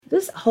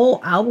This whole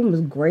album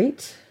is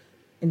great.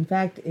 In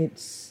fact, it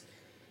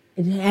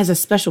has a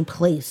special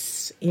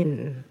place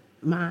in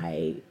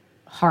my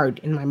heart,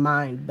 in my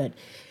mind, but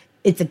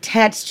it's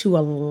attached to a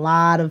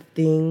lot of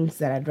things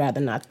that I'd rather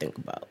not think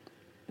about.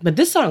 But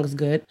this song is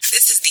good.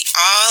 This is the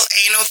All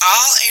Anal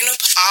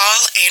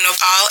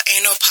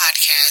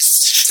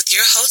podcast with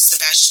your host,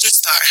 Sebastian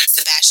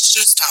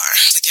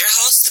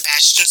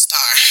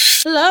Starr.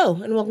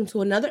 Hello, and welcome to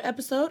another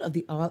episode of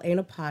the All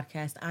Anal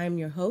podcast. I'm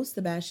your host,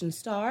 Sebastian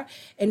Starr,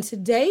 and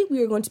today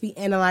we are going to be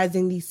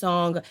analyzing the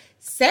song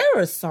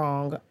Sarah's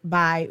Song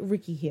by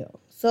Ricky Hil.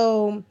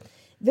 So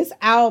this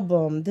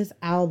album, oh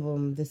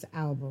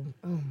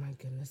my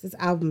goodness, this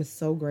album is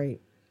so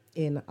great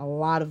in a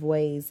lot of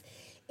ways,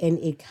 and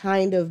it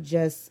kind of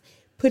just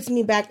puts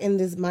me back in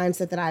this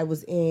mindset that I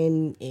was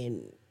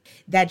in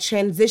that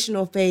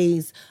transitional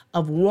phase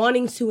of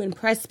wanting to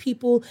impress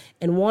people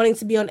and wanting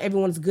to be on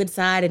everyone's good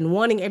side and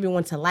wanting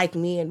everyone to like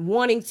me and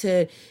wanting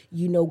to,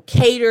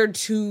 cater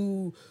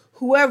to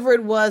whoever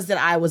it was that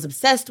I was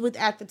obsessed with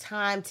at the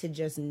time, to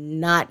just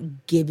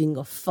not giving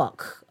a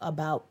fuck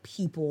about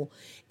people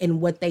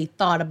and what they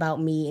thought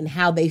about me and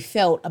how they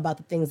felt about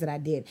the things that I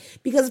did.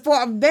 Because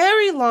for a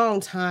very long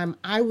time,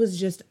 I was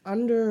just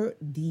under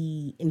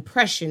the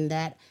impression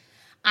that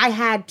I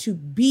had to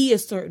be a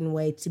certain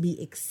way to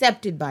be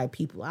accepted by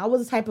people. I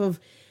was the type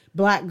of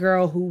black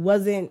girl who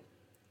wasn't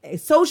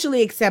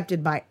socially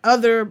accepted by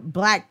other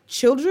black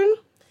children.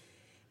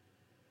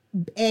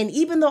 And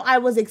even though I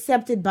was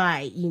accepted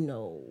by,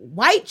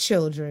 white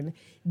children,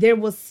 there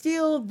was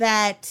still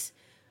that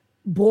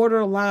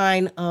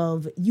borderline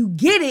of you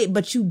get it,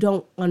 but you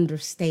don't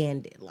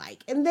understand it.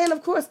 And then,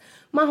 of course,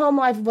 my home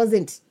life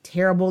wasn't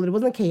terrible. It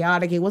wasn't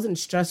chaotic. It wasn't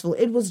stressful.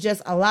 It was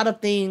just a lot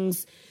of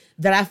things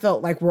that I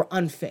felt like were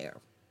unfair.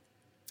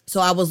 So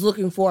I was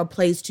looking for a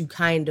place to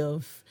kind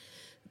of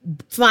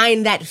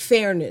find that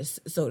fairness,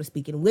 so to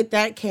speak. And with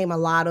that came a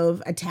lot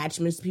of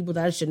attachments to people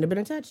that I shouldn't have been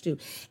attached to.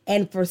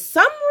 And for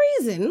some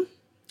reason,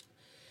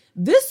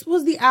 this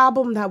was the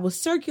album that was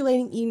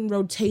circulating in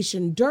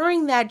rotation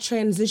during that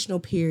transitional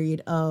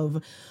period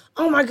of,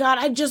 oh my God,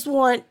 I just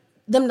want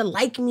them to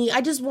like me. I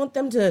just want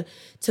them to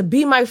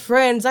be my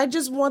friends. I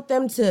just want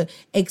them to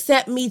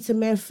accept me, to,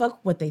 man, fuck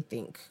what they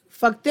think.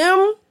 Fuck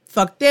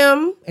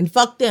them, and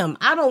fuck them.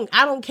 I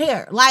don't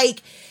care.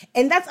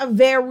 And that's a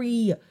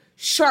very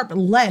sharp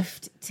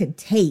left to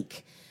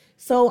take.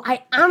 So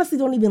I honestly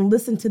don't even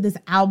listen to this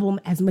album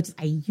as much as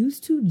I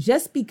used to,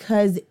 just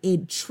because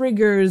it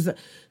triggers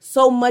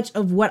so much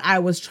of what I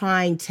was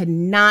trying to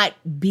not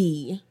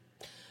be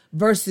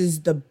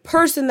versus the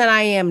person that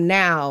I am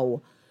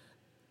now.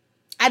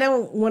 I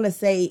don't want to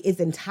say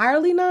it's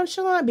entirely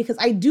nonchalant, because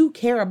I do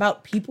care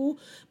about people,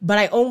 but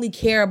I only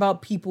care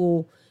about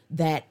people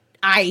that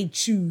I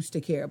choose to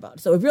care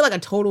about. So if you're like a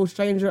total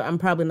stranger, I'm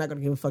probably not going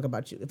to give a fuck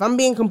about you. If I'm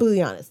being completely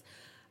honest,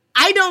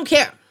 I don't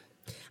care.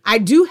 I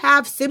do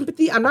have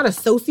sympathy. I'm not a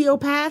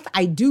sociopath.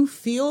 I do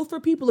feel for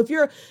people. If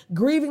you're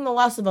grieving the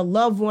loss of a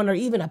loved one or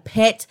even a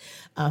pet,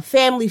 a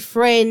family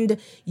friend,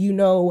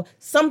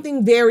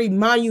 something very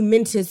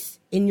monumentous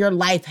in your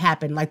life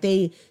happened, like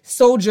they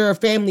sold your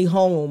family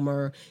home,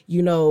 or,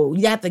 you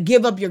have to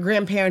give up your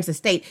grandparents'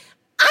 estate.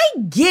 I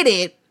get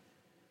it,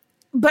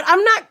 but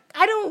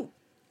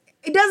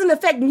it doesn't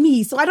affect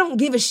me, so I don't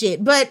give a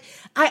shit. But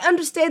I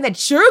understand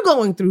that you're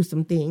going through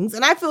some things,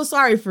 and I feel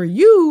sorry for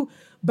you,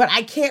 but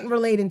I can't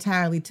relate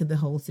entirely to the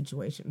whole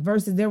situation.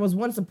 Versus there was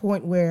once a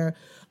point where,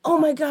 oh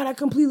my God, I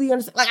completely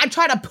understand. I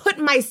try to put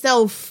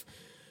myself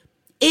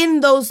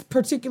in those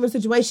particular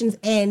situations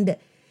and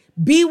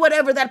be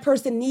whatever that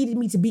person needed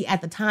me to be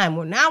at the time.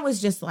 Well, now it's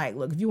just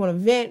look, if you want to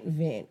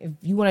vent. If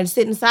you want to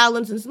sit in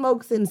silence and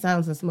smoke, sit in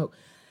silence and smoke.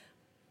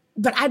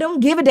 But I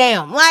don't give a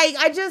damn.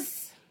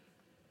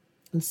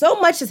 And so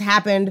much has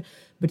happened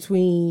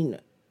between,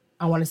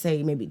 I want to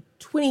say, maybe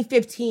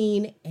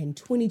 2015 and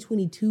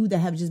 2022 that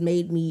have just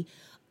made me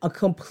a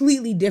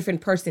completely different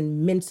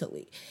person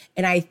mentally.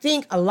 And I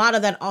think a lot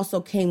of that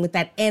also came with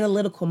that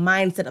analytical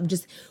mindset of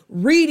just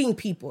reading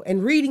people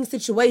and reading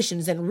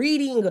situations and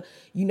reading,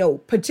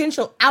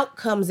 potential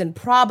outcomes and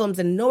problems,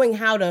 and knowing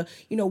how to,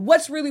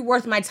 what's really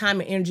worth my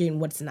time and energy and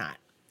what's not.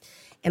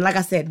 And like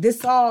I said,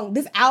 this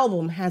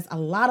album has a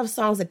lot of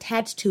songs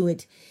attached to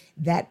it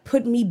that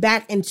put me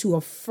back into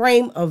a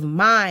frame of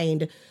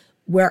mind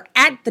where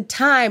at the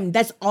time,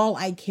 that's all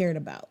I cared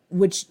about,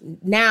 which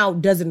now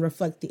doesn't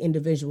reflect the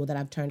individual that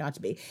I've turned out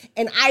to be.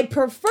 And I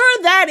prefer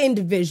that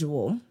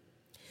individual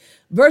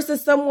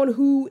versus someone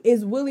who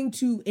is willing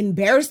to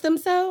embarrass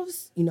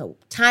themselves,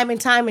 time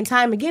and time and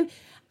time again.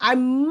 I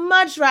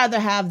much rather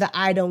have the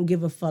I don't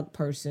give a fuck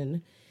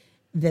person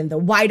than the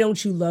why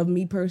don't you love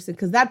me person,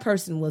 because that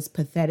person was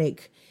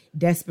pathetic,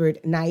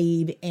 desperate,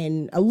 naive,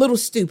 and a little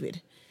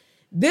stupid.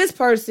 This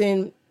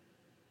person,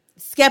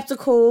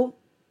 skeptical,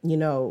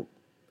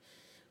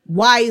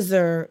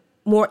 wiser,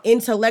 more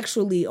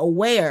intellectually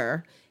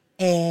aware,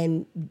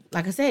 and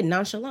like I said,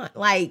 nonchalant.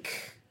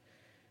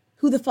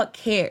 Who the fuck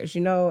cares,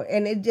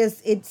 And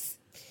it's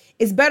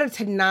better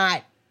to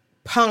not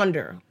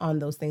ponder on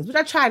those things, which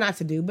I try not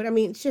to do, but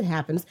shit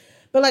happens.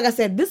 But like I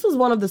said, this was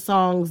one of the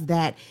songs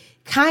that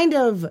kind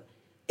of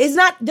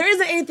there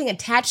isn't anything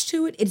attached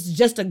to it. It's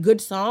just a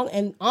good song.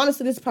 And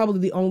honestly, this is probably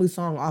the only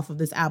song off of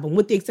this album,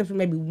 with the exception of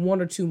maybe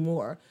one or two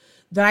more,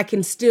 that I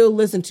can still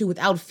listen to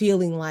without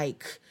feeling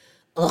like,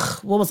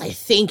 ugh, what was I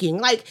thinking?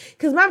 Like,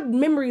 because my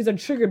memories are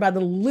triggered by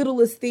the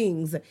littlest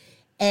things.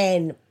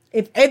 And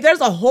if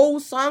there's a whole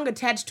song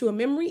attached to a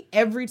memory,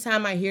 every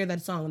time I hear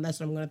that song,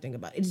 that's what I'm going to think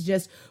about. It's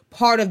just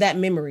part of that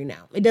memory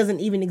now. It doesn't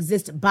even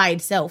exist by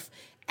itself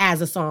as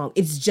a song.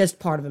 It's just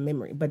part of a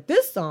memory. But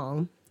this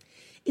song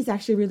is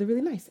actually really,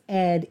 really nice.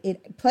 And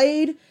it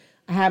played.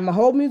 I had my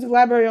whole music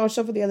library on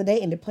shuffle the other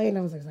day, and it played, and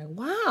I was like,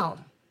 wow.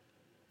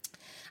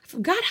 I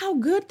forgot how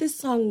good this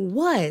song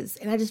was.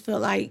 And I just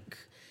felt like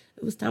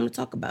it was time to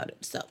talk about it.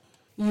 So,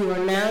 you are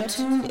now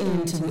tuned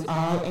into the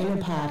All In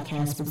a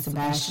Podcast with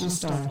Sebastian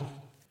Starr.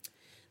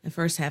 The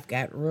first half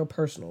got real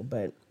personal,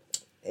 but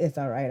it's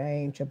all right. I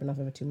ain't tripping off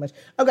of it too much.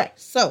 Okay,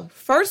 so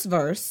first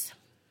verse.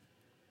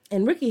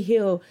 And Ricky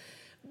Hil,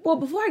 well,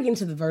 before I get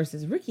into the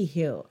verses, Ricky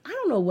Hil, I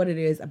don't know what it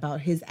is about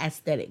his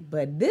aesthetic,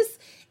 but this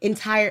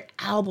entire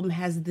album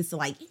has this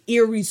like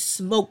eerie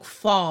smoke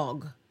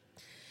fog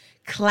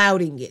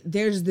clouding it.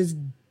 There's this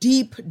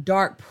deep,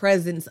 dark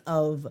presence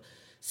of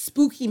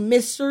spooky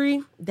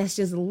mystery that's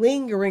just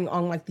lingering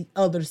on like the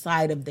other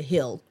side of the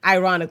hill.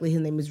 Ironically, his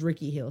name is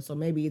Ricky Hil, so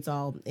maybe it's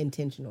all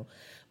intentional.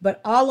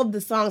 But all of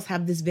the songs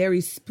have this very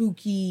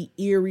spooky,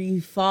 eerie,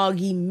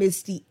 foggy,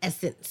 misty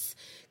essence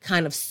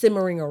kind of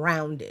simmering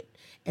around it.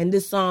 And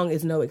this song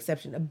is no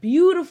exception. A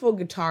beautiful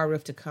guitar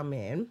riff to come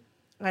in.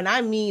 And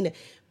I mean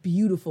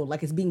beautiful,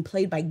 like it's being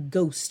played by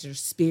ghosts or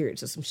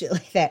spirits or some shit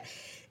like that.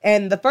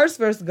 And the first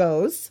verse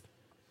goes,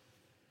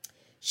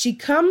 she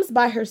comes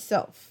by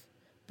herself,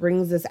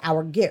 brings us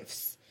our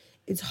gifts.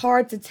 It's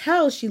hard to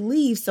tell she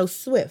leaves so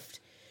swift.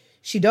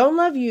 She don't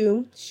love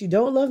you, she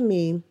don't love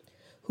me.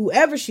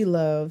 Whoever she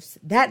loves,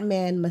 that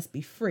man must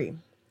be free.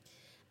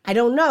 I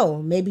don't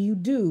know, maybe you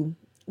do.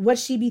 What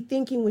she be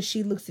thinking when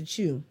she looks at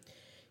you?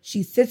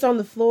 She sits on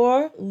the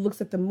floor, looks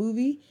at the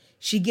movie.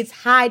 She gets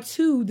high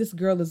too, this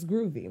girl is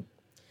groovy.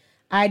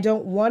 I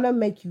don't want to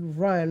make you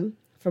run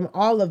from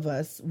all of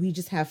us. We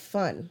just have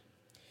fun.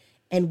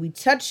 And we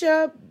touch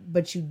ya,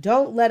 but you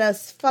don't let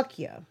us fuck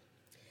ya.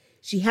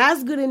 She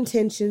has good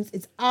intentions,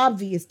 it's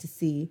obvious to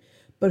see.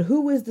 But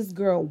who is this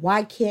girl?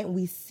 Why can't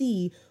we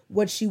see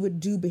what she would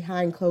do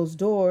behind closed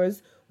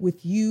doors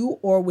with you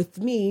or with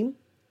me?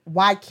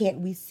 Why can't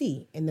we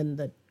see? And then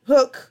the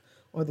hook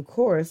or the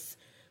chorus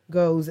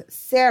goes,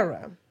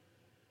 Sarah,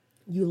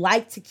 you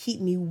like to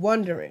keep me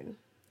wondering.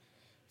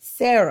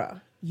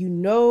 Sarah, you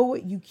know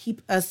you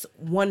keep us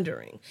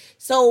wondering.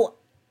 So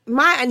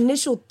my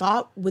initial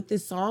thought with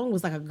this song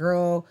was like a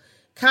girl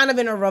kind of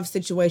in a rough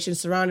situation,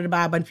 surrounded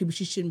by a bunch of people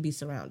she shouldn't be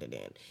surrounded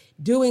in,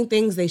 doing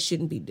things they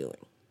shouldn't be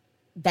doing.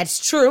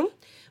 That's true.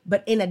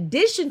 But in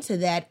addition to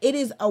that, it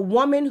is a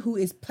woman who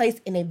is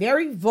placed in a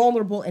very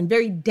vulnerable and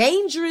very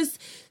dangerous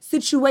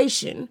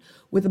situation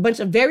with a bunch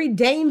of very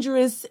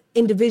dangerous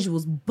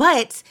individuals.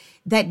 But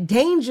that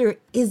danger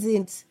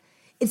it's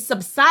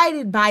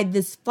subsided by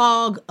this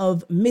fog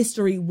of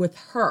mystery with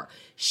her.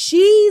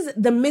 She's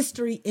the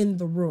mystery in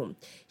the room.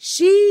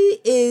 She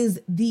is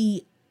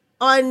the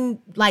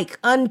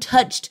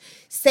untouched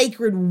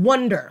sacred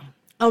wonder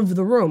of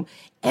the room.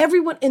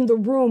 Everyone in the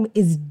room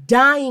is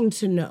dying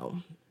to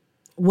know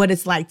what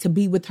it's like to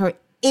be with her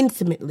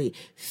intimately,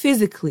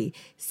 physically,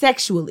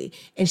 sexually.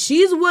 And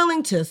she's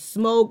willing to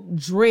smoke,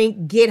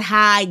 drink, get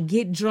high,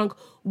 get drunk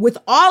with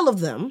all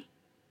of them.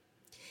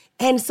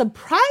 And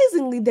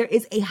surprisingly, there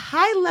is a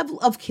high level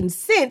of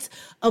consent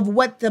of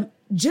what the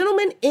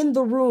gentlemen in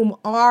the room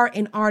are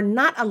and are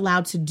not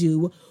allowed to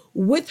do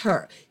with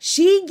her.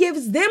 She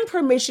gives them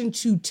permission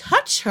to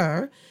touch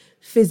her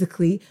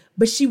physically,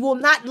 but she will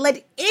not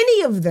let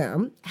any of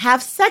them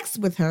have sex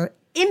with her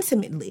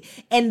intimately.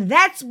 And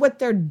that's what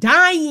they're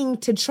dying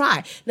to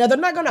try. Now, they're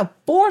not going to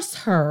force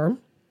her,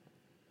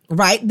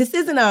 right? This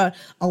isn't a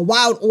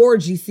wild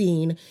orgy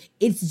scene.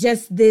 It's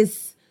just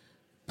this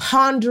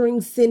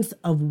pondering sense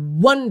of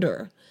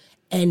wonder.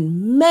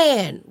 And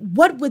man,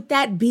 what would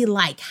that be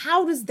like?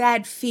 How does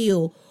that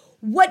feel?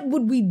 What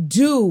would we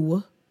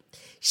do?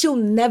 She'll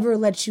never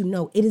let you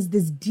know. It is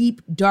this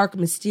deep, dark,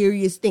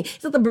 mysterious thing.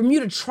 It's like the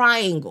Bermuda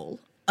Triangle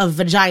of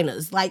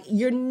vaginas. Like,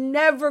 you're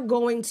never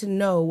going to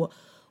know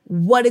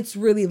what it's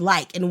really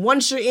like. And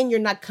once you're in, you're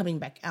not coming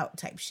back out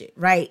type shit,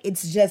 right?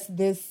 It's just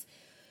this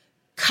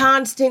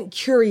constant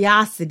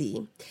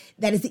curiosity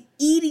that is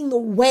eating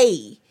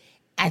away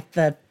at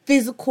the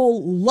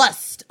physical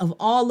lust of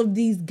all of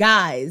these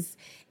guys,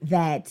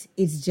 that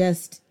it's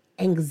just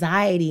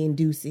anxiety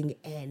inducing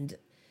and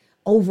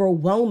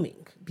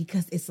overwhelming,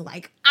 because it's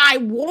like, I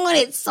want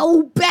it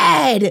so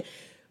bad,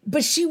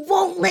 but she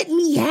won't let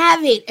me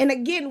have it. And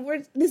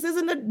again, this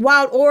isn't a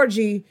wild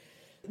orgy.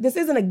 This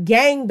isn't a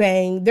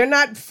gangbang. They're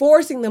not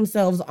forcing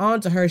themselves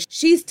onto her.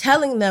 She's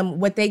telling them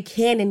what they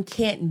can and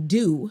can't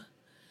do.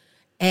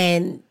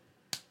 And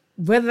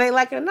whether they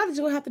like it or not, they're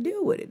going to have to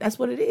deal with it. That's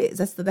what it is.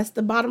 That's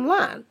the bottom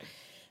line.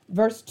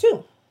 Verse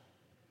 2.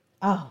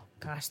 Oh,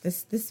 gosh,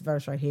 this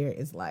verse right here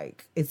is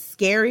like, it's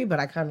scary, but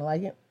I kind of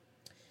like it.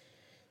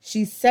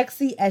 She's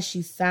sexy as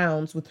she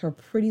sounds with her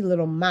pretty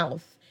little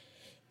mouth,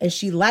 and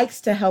she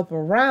likes to help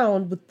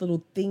around with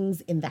little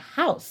things in the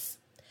house.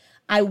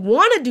 I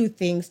want to do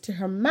things to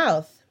her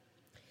mouth.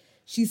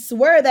 She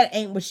swear that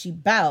ain't what she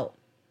bout.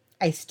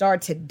 I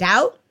start to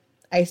doubt.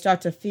 I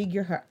start to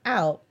figure her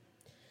out.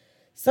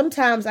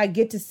 Sometimes I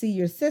get to see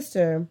your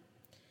sister,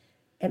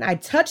 and I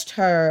touched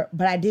her,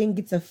 but I didn't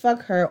get to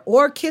fuck her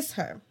or kiss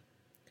her.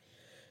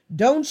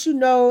 Don't you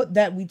know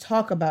that we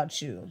talk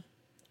about you?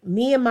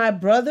 Me and my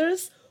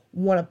brothers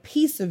want a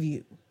piece of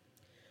you.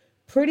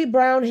 Pretty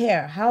brown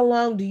hair, how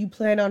long do you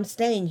plan on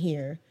staying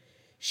here?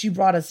 She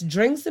brought us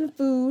drinks and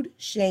food.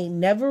 She ain't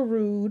never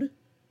rude.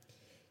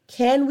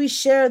 Can we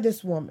share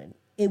this woman?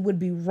 It would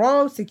be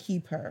wrong to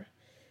keep her.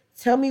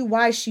 Tell me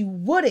why she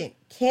wouldn't.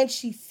 Can't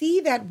she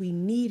see that we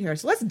need her?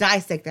 So let's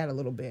dissect that a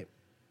little bit.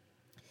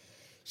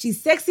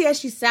 She's sexy as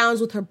she sounds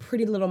with her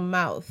pretty little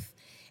mouth.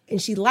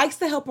 And she likes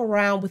to help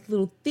around with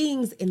little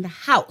things in the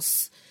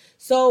house.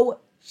 So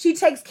she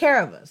takes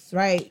care of us,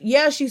 right?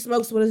 Yeah, she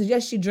smokes with us.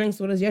 Yes, she drinks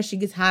with us. Yes, she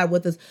gets high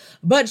with us.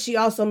 But she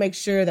also makes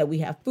sure that we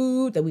have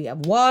food, that we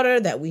have water,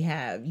 that we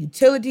have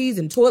utilities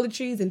and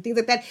toiletries and things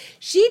like that.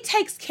 She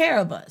takes care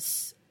of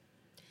us.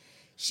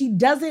 She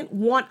doesn't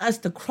want us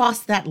to cross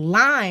that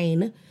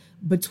line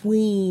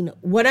between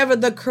whatever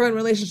the current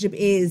relationship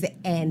is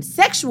and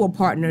sexual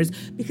partners,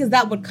 because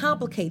that would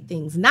complicate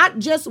things, not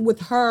just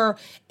with her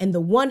and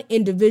the one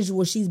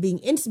individual she's being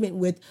intimate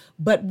with,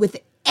 but with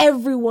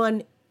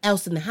everyone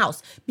else in the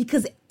house,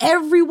 because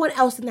everyone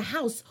else in the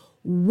house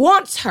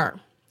wants her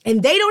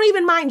and they don't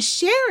even mind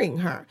sharing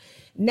her.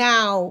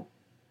 Now,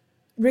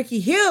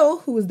 Ricky Hil,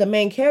 who is the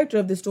main character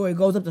of this story,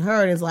 goes up to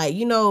her and is like,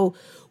 you know,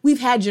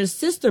 we've had your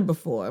sister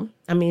before.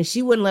 I mean,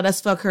 she wouldn't let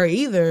us fuck her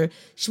either.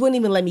 She wouldn't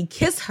even let me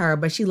kiss her,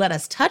 but she let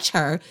us touch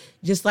her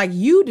just like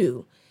you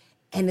do.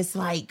 And it's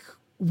like,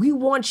 we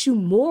want you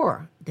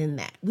more than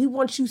that. We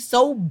want you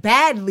so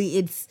badly.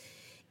 It's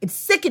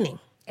sickening.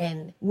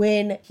 And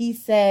when he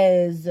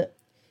says,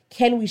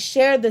 can we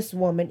share this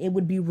woman? It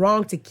would be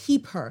wrong to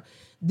keep her.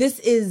 This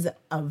is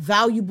a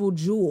valuable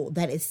jewel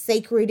that is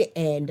sacred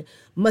and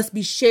must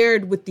be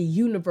shared with the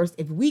universe.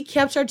 If we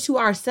kept her to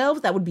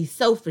ourselves, that would be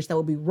selfish. That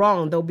would be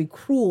wrong. That would be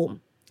cruel.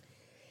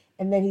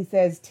 And then he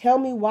says, tell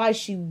me why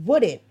she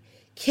wouldn't.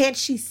 Can't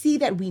she see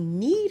that we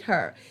need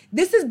her?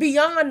 This is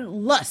beyond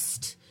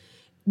lust.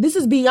 This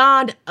is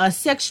beyond a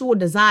sexual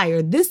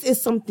desire. This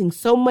is something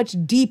so much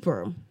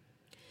deeper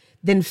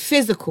than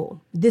physical.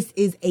 This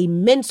is a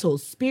mental,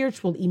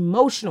 spiritual,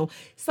 emotional,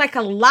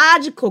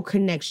 psychological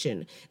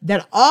connection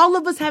that all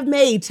of us have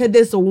made to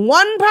this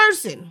one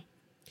person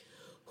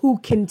who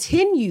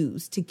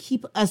continues to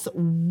keep us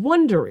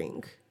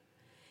wondering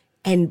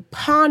and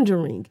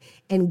pondering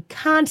and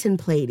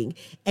contemplating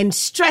and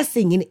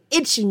stressing and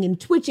itching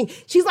and twitching.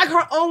 She's like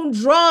her own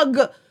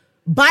drug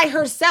by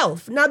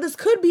herself. Now, this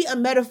could be a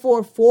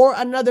metaphor for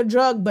another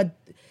drug, but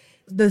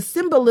the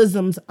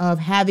symbolisms of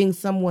having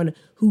someone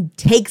who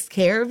takes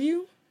care of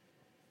you,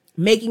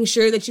 making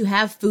sure that you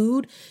have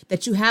food,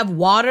 that you have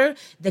water,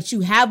 that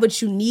you have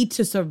what you need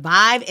to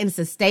survive and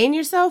sustain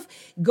yourself,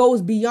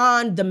 goes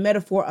beyond the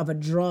metaphor of a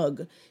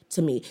drug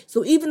to me.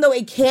 So even though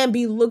it can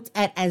be looked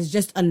at as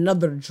just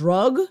another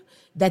drug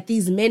that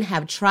these men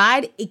have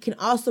tried, it can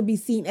also be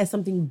seen as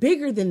something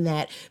bigger than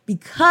that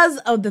because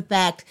of the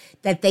fact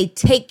that they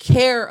take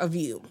care of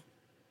you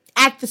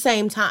at the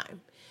same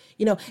time.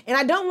 You know, and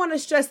I don't want to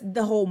stress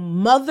the whole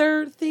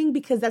mother thing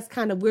because that's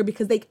kind of weird,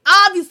 because they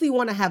obviously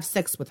want to have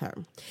sex with her.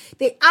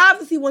 They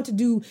obviously want to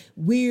do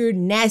weird,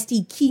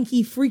 nasty,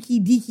 kinky, freaky,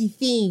 deaky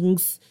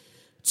things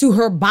to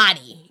her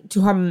body,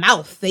 to her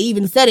mouth. They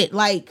even said it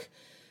like,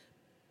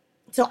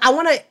 so I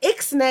want to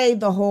ixnay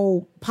the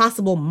whole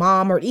possible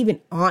mom or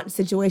even aunt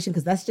situation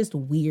because that's just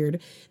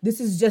weird.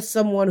 This is just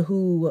someone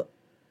who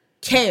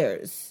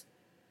cares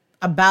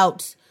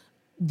about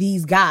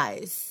these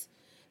guys.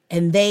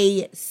 And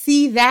they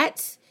see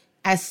that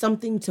as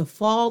something to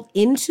fall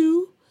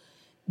into.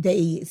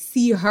 They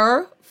see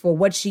her for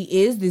what she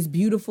is, this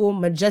beautiful,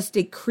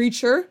 majestic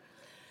creature.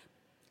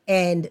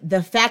 And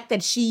the fact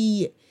that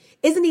she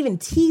isn't even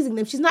teasing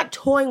them, she's not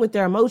toying with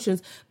their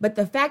emotions, but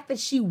the fact that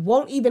she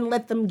won't even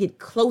let them get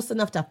close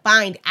enough to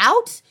find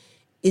out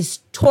is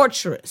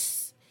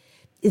torturous.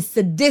 It's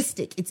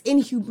sadistic. It's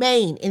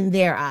inhumane in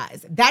their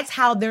eyes. That's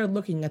how they're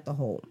looking at the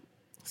whole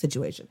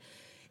situation.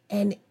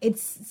 And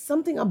it's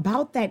something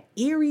about that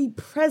eerie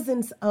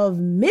presence of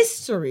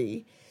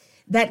mystery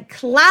that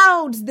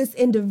clouds this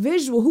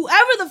individual.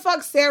 Whoever the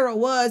fuck Sarah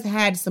was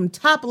had some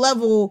top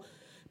level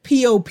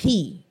POP,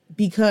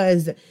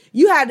 because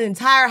you had an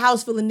entire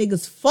house full of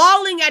niggas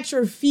falling at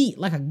your feet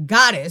like a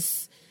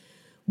goddess,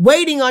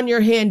 waiting on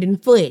your hand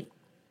and foot.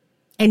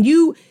 And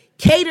you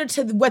catered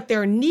to what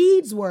their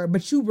needs were,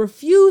 but you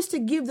refused to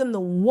give them the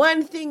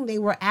one thing they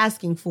were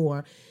asking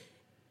for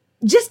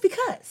just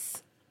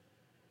because.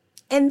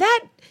 And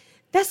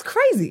that's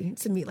crazy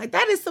to me. Like,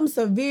 that is some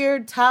severe,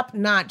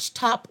 top-notch,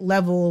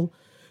 top-level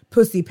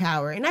pussy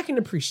power. And I can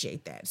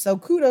appreciate that. So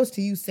kudos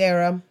to you,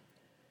 Sarah.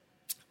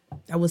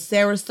 That was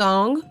Sarah's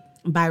Song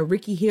by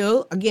Ricky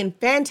Hil. Again,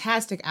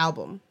 fantastic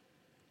album.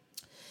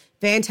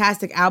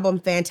 Fantastic album,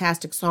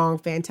 fantastic song,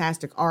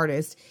 fantastic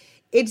artist.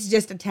 It's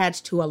just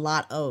attached to a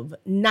lot of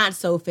not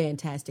so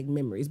fantastic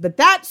memories. But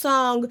that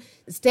song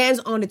stands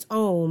on its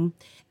own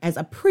as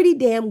a pretty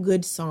damn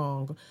good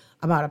song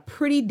about a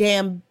pretty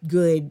damn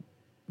good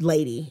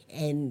lady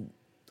and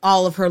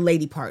all of her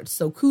lady parts.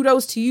 So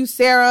kudos to you,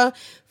 Sarah,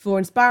 for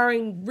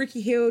inspiring Ricky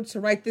Hil to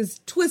write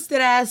this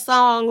twisted ass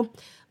song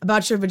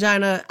about your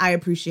vagina. I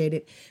appreciate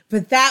it.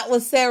 But that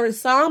was Sarah's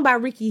Song by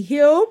Ricky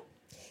Hil.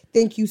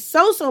 Thank you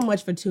so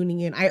much for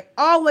tuning in. I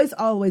always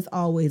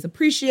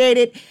appreciate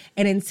it.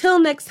 And until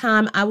next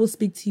time, I will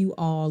speak to you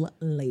all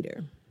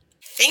later.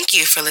 Thank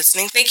you for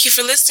listening. Thank you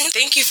for listening.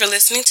 Thank you for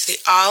listening to the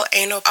All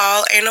Anal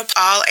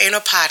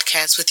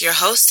Podcast with your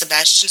host,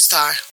 Sebastian Starr.